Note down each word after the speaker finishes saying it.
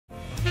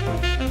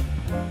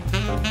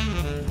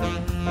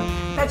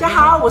家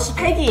好，我是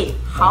Peggy，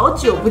 好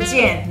久不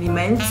见，你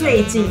们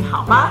最近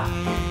好吗？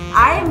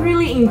 I am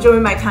really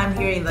enjoying my time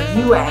here in the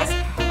US.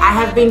 I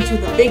have been to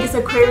the biggest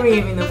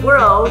aquarium in the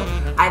world.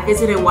 I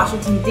visited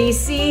Washington,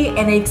 D.C.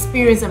 and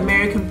experienced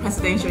American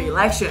presidential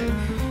election.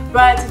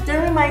 But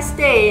during my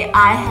stay,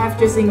 I have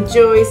just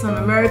enjoyed some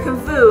American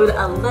food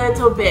a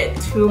little bit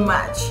too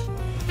much.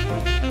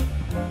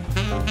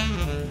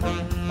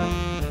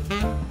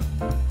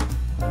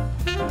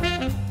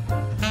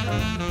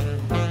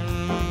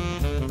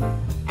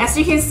 As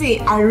you can see,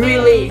 I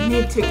really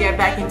need to get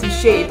back into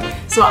shape,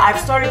 so I've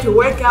started to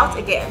work out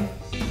again.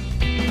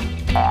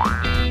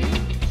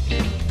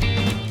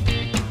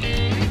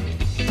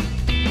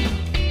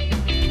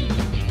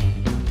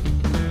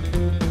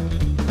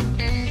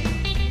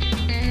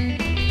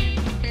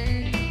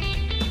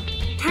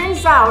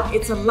 Turns out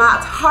it's a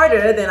lot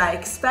harder than I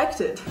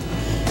expected.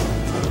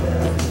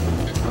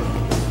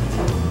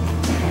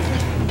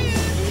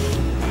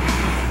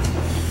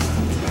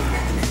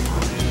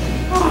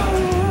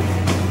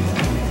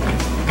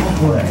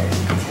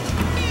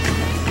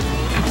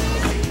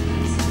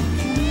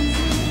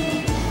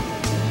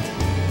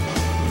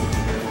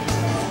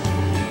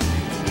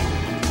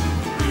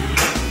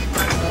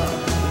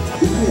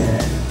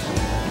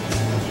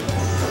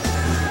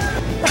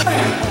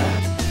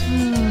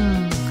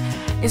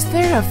 Is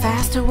there a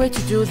faster way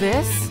to do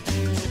this?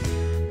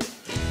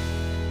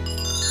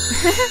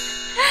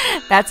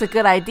 That's a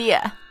good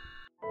idea.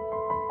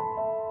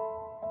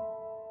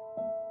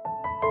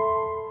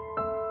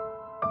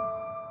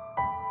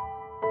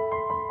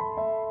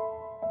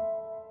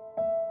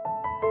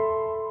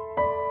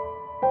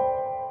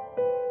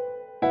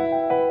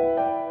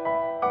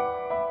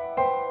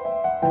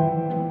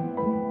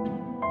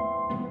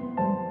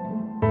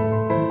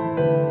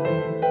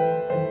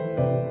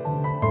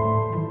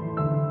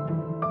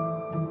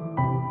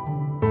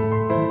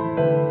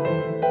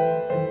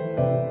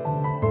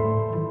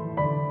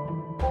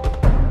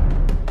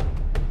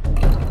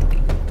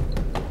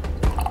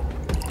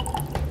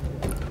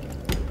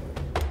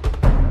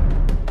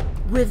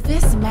 With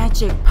this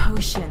magic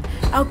potion,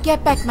 I'll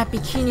get back my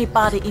bikini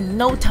body in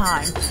no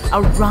time.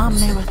 I'll run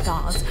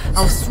marathons,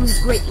 I'll swim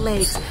Great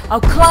Lakes,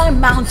 I'll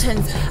climb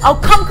mountains, I'll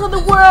conquer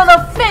the world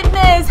of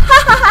fitness!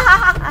 Ha ha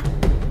ha ha!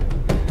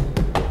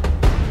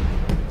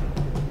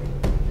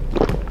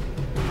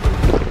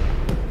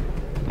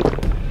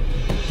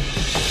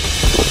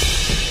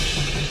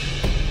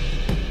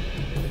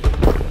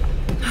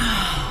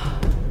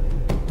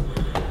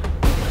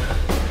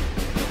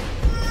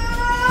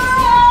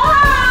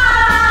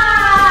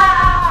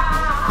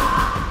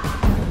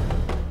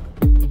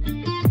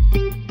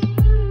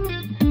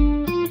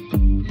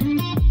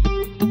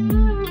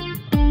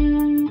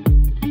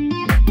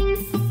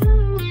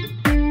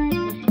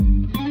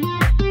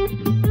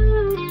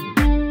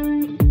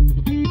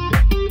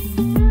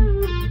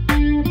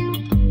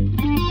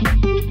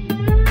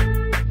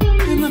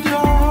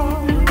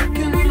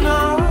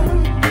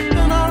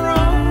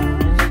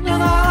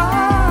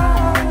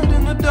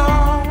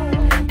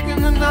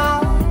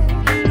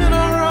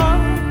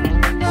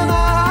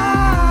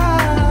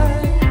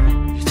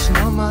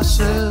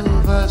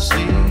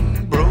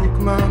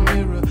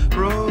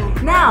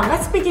 Now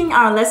let's begin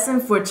our lesson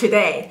for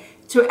today.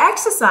 To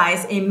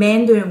exercise in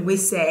Mandarin, we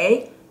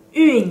say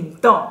运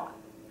动.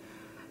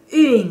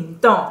 运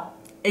动.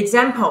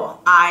 Example,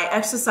 I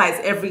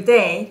exercise every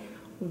day.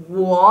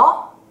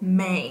 我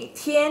每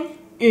天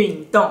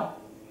运动.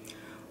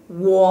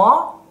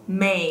 我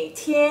每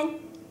天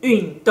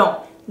运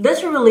动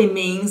literally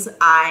means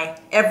I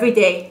every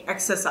day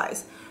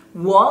exercise.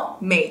 我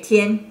每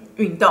天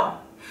运动.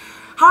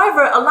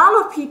 However, a lot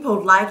of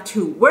people like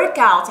to work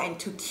out and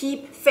to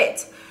keep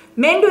fit.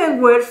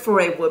 Mandarin word for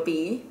it would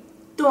be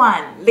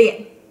锻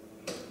炼.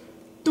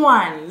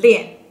 锻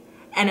炼.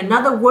 And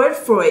another word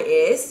for it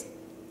is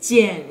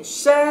健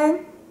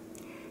身.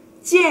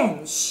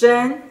 健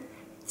身.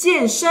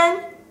 健身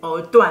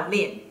or 锻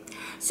炼.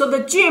 So the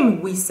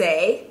gym we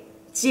say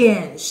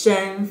健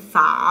身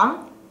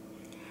房.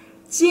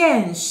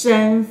 健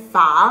身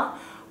房,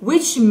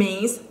 which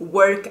means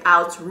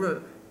workout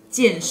room.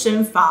 健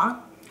身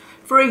房.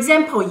 For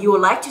example, you would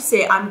like to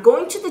say, I'm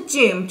going to the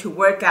gym to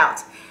work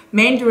out.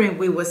 Mandarin,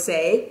 we would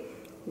say,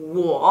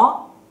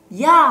 我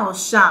要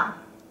上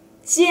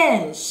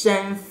健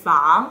身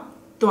房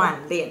锻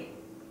炼.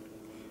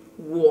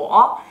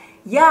 我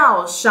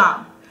要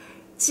上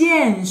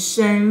健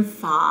身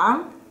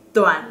房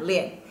锻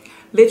炼.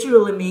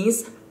 Literally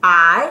means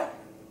I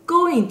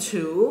going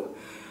to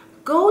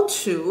go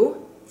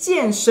to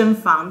健身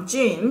房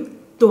gym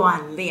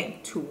锻炼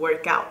to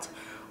work out.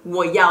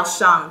 我要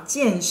上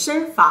健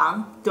身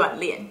房锻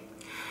炼.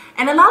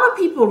 And a lot of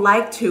people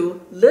like to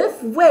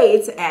lift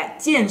weights at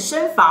健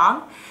身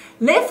房.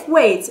 Lift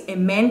weights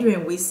in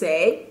Mandarin we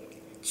say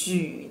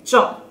举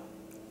重.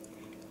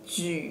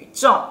 举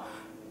重.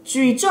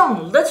 举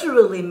重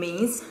literally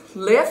means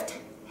lift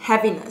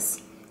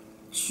heaviness.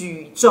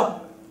 举重,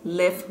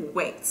 lift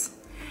weights.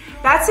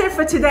 That's it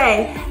for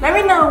today. Let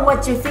me know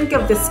what you think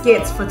of the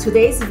skits for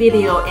today's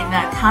video in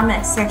the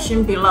comment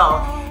section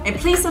below. And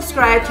please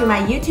subscribe to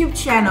my YouTube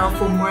channel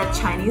for more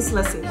Chinese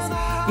lessons.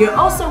 You're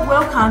also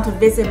welcome to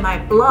visit my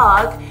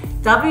blog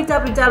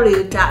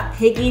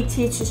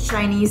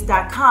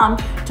www.PeggyTeachesChinese.com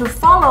to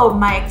follow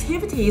my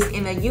activities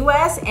in the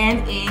US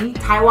and in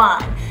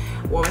Taiwan.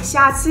 我们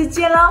下次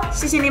见喽，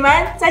谢谢你们，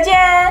再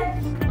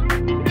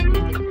见。